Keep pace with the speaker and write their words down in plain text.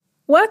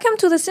Welcome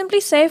to the Simply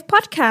Safe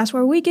podcast,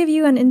 where we give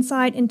you an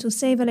insight into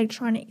safe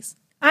electronics.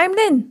 I'm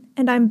Lynn,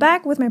 and I'm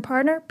back with my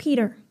partner,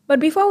 Peter. But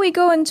before we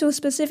go into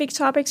specific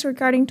topics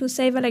regarding to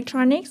safe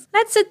electronics,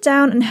 let's sit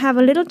down and have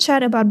a little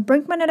chat about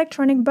Brinkmann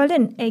Electronic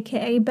Berlin,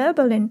 aka Bell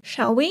Berlin,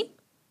 shall we?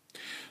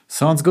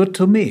 Sounds good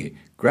to me.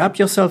 Grab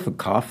yourself a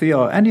coffee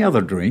or any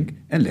other drink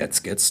and let's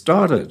get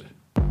started.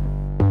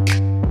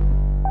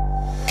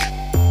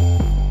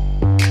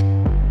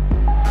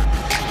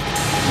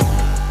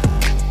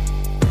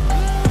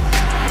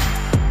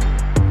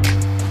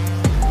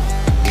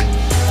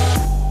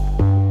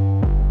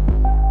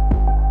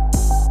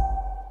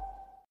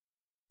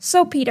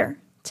 So Peter,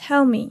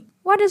 tell me,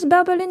 what is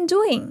Bell Berlin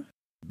doing?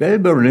 Bell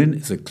Berlin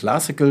is a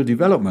classical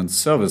development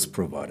service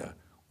provider.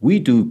 We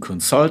do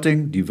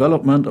consulting,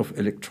 development of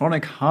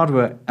electronic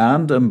hardware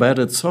and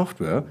embedded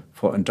software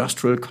for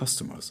industrial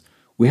customers.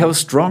 We have a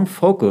strong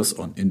focus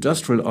on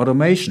industrial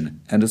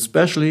automation and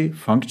especially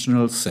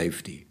functional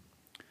safety.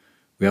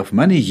 We have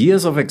many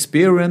years of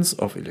experience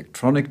of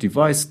electronic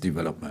device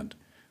development.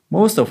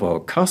 Most of our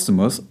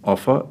customers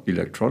offer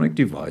electronic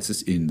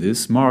devices in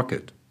this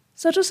market.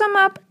 So to sum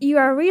up, you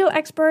are real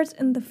experts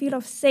in the field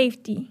of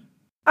safety.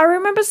 I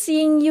remember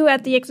seeing you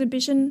at the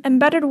exhibition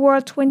Embedded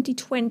World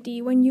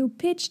 2020 when you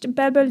pitched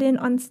Bell Berlin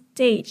on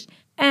stage.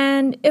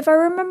 And if I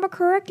remember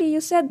correctly,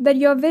 you said that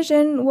your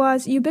vision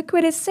was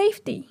ubiquitous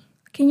safety.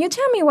 Can you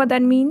tell me what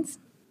that means?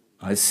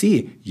 I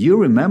see. You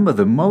remember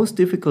the most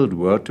difficult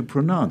word to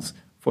pronounce,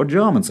 for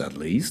Germans at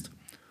least.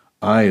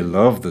 I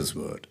love this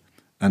word.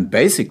 And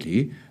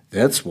basically,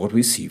 that's what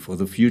we see for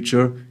the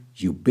future,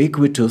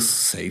 ubiquitous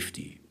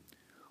safety.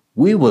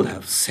 We will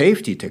have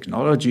safety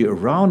technology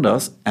around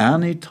us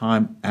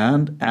anytime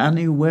and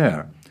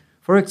anywhere.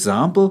 For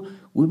example,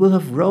 we will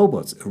have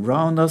robots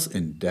around us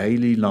in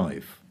daily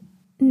life.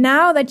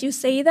 Now that you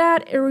say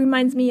that, it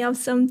reminds me of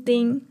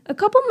something. A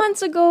couple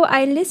months ago,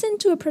 I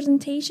listened to a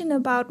presentation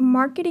about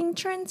marketing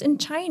trends in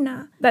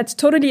China. That's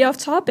totally off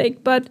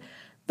topic, but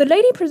the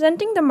lady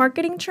presenting the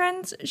marketing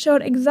trends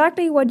showed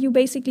exactly what you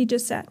basically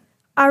just said.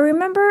 I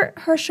remember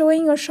her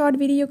showing a short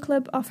video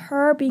clip of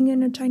her being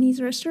in a Chinese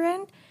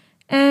restaurant,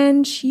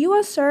 and she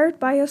was served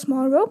by a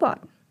small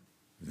robot.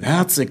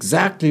 That's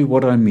exactly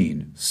what I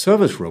mean.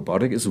 Service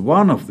robotic is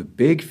one of the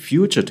big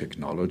future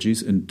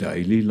technologies in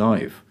daily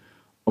life.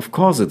 Of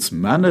course, it's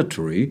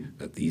mandatory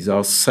that these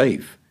are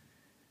safe.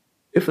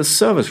 If a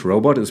service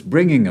robot is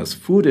bringing us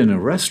food in a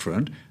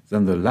restaurant,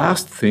 then the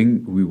last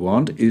thing we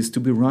want is to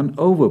be run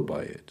over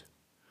by it.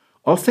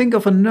 Or think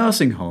of a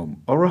nursing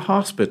home or a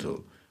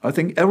hospital. I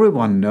think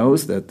everyone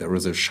knows that there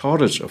is a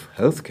shortage of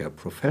healthcare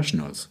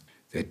professionals.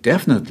 They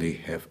definitely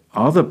have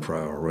other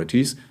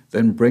priorities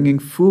than bringing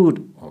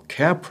food or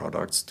care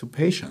products to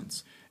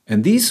patients.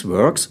 And these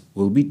works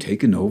will be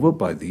taken over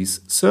by these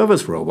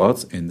service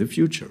robots in the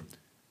future.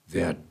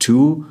 There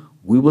too,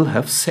 we will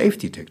have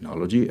safety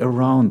technology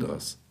around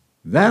us.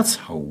 That's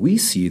how we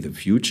see the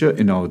future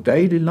in our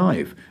daily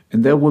life,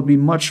 and there will be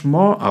much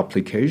more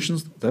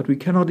applications that we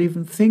cannot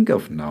even think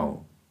of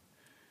now.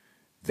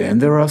 Then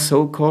there are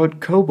so-called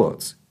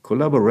cobots,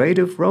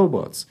 collaborative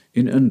robots,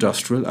 in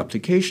industrial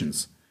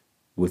applications.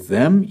 With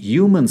them,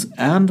 humans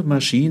and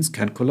machines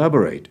can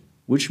collaborate,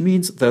 which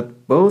means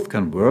that both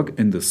can work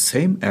in the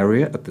same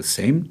area at the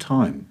same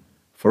time.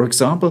 For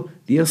example,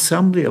 the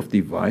assembly of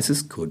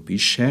devices could be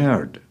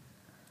shared.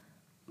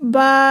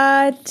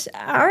 But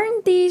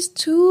aren't these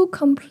two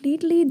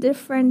completely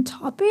different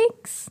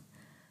topics?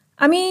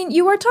 I mean,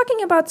 you were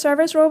talking about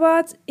service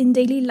robots in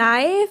daily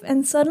life,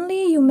 and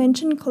suddenly you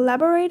mentioned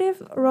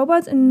collaborative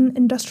robots in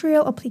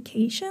industrial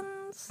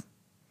applications.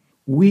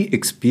 We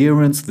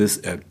experience this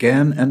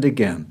again and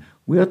again.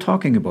 We are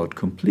talking about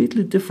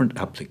completely different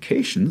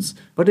applications,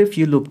 but if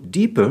you look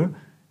deeper,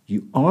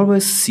 you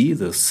always see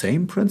the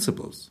same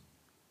principles.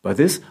 By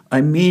this,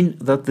 I mean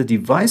that the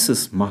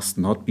devices must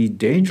not be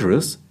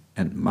dangerous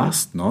and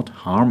must not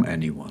harm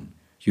anyone.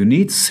 You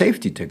need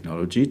safety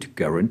technology to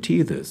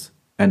guarantee this.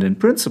 And in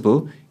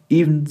principle,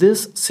 even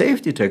this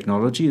safety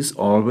technology is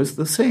always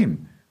the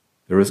same.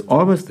 There is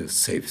always the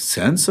safe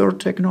sensor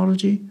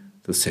technology,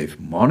 the safe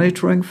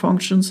monitoring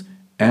functions,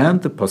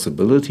 and the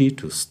possibility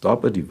to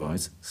stop a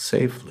device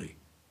safely.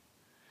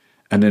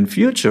 And in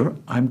future,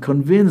 I'm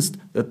convinced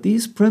that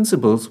these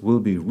principles will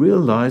be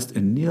realized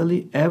in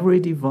nearly every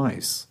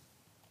device.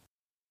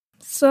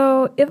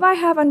 So, if I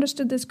have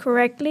understood this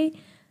correctly,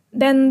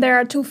 then there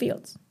are two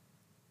fields.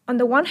 On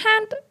the one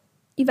hand,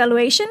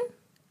 evaluation,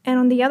 and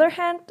on the other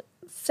hand,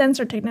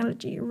 sensor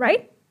technology,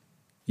 right?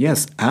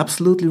 Yes,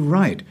 absolutely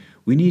right.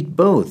 We need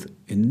both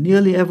in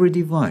nearly every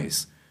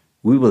device.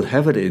 We will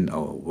have it in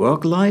our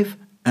work life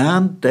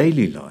and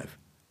daily life.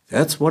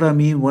 That's what I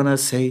mean when I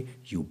say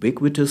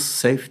ubiquitous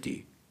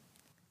safety.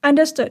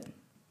 Understood.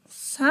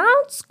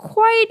 Sounds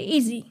quite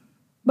easy.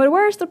 But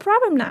where is the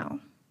problem now?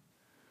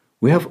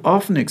 We have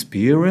often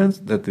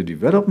experienced that the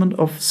development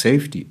of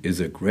safety is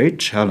a great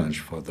challenge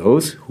for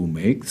those who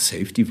make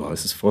safe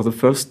devices for the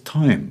first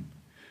time.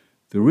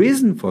 The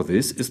reason for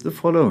this is the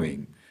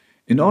following.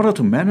 In order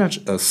to manage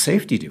a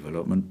safety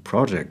development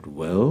project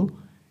well,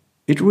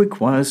 it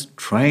requires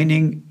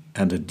training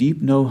and a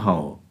deep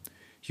know-how.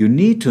 You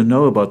need to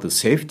know about the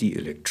safety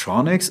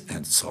electronics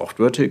and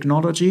software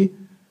technology,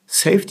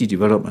 safety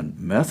development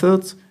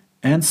methods,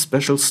 and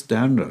special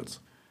standards.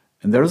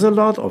 And there's a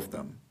lot of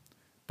them.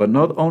 But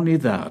not only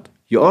that,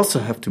 you also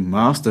have to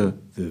master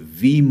the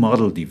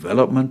V-model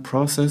development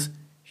process,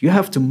 you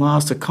have to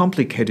master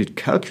complicated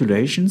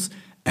calculations,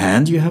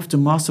 and you have to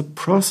master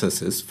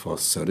processes for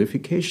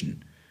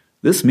certification.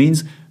 This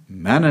means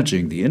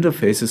managing the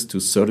interfaces to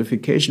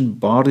certification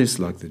bodies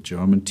like the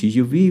German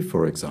TÜV,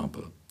 for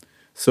example.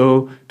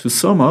 So, to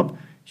sum up,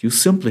 you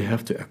simply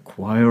have to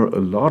acquire a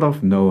lot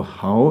of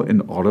know-how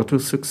in order to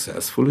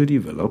successfully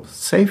develop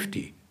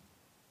safety.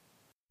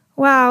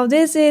 Wow,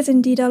 this is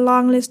indeed a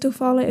long list to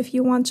follow if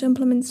you want to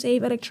implement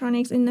safe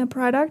electronics in a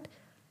product.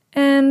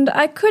 And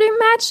I could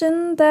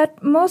imagine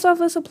that most of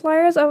the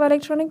suppliers of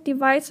electronic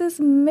devices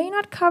may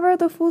not cover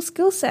the full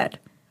skill set.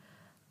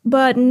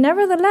 But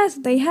nevertheless,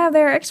 they have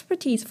their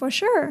expertise for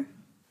sure.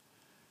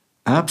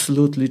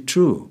 Absolutely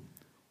true.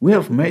 We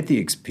have made the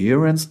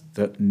experience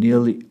that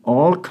nearly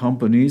all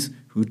companies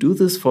who do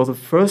this for the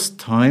first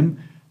time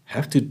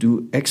have to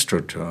do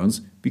extra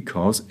turns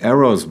because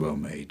errors were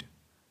made.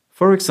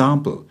 For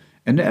example,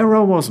 an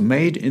error was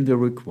made in the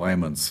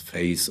requirements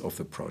phase of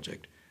the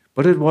project,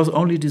 but it was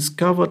only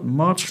discovered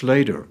much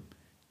later.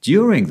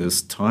 During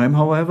this time,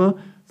 however,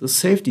 the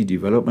safety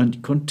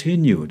development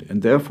continued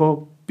and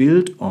therefore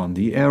built on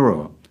the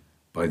error.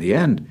 By the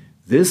end,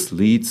 this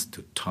leads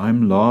to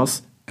time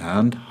loss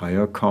and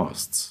higher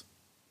costs.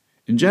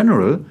 In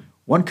general,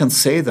 one can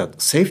say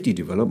that safety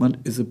development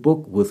is a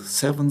book with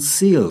 7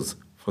 seals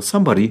for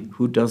somebody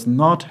who does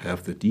not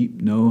have the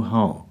deep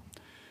know-how.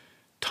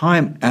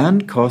 Time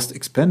and cost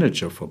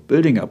expenditure for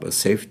building up a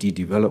safety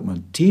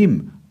development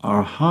team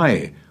are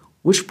high,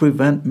 which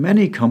prevent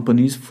many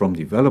companies from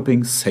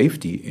developing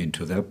safety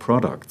into their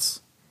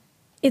products.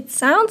 It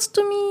sounds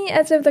to me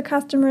as if the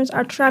customers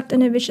are trapped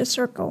in a vicious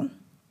circle.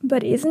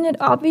 But isn't it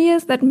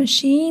obvious that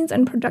machines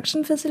and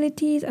production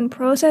facilities and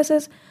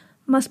processes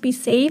must be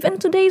safe in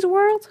today's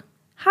world?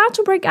 How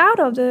to break out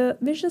of the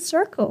vicious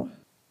circle?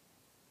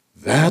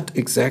 That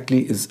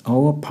exactly is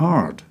our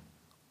part.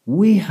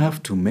 We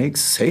have to make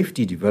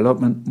safety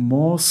development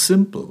more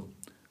simple.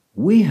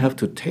 We have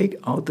to take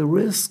out the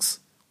risks.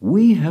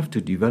 We have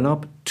to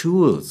develop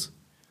tools.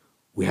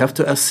 We have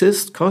to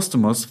assist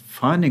customers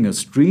finding a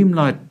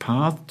streamlined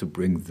path to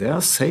bring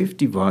their safe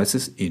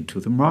devices into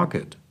the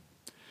market.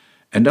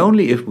 And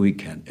only if we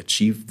can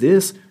achieve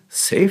this,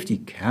 safety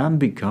can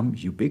become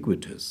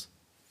ubiquitous.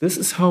 This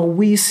is how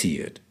we see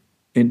it.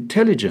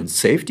 Intelligent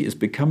safety is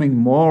becoming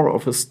more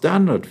of a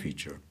standard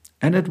feature,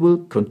 and it will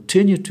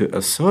continue to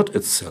assert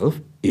itself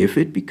if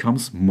it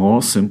becomes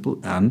more simple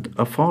and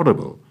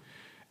affordable.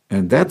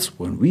 And that's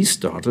when we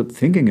started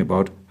thinking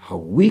about how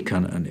we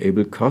can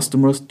enable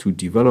customers to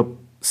develop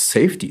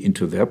safety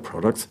into their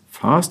products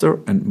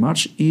faster and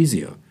much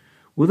easier,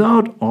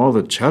 without all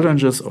the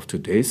challenges of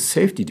today's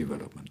safety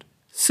development.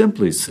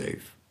 Simply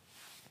safe.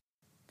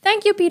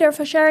 Thank you, Peter,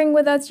 for sharing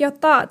with us your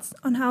thoughts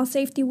on how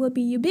safety will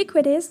be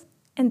ubiquitous.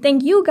 And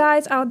thank you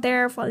guys out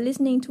there for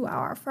listening to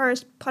our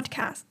first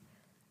podcast.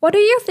 What do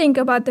you think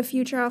about the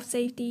future of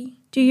safety?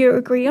 Do you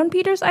agree on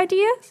Peter's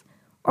ideas?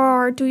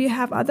 Or do you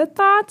have other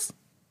thoughts?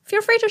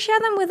 Feel free to share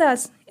them with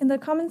us in the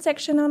comment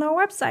section on our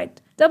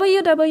website,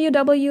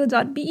 www.bel.berlin.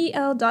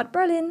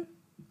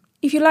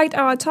 If you liked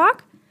our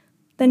talk,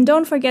 then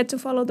don't forget to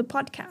follow the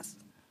podcast.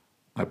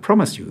 I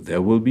promise you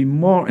there will be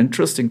more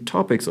interesting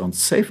topics on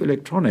safe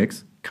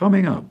electronics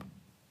coming up.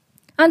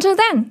 Until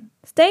then,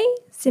 stay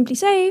simply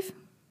safe.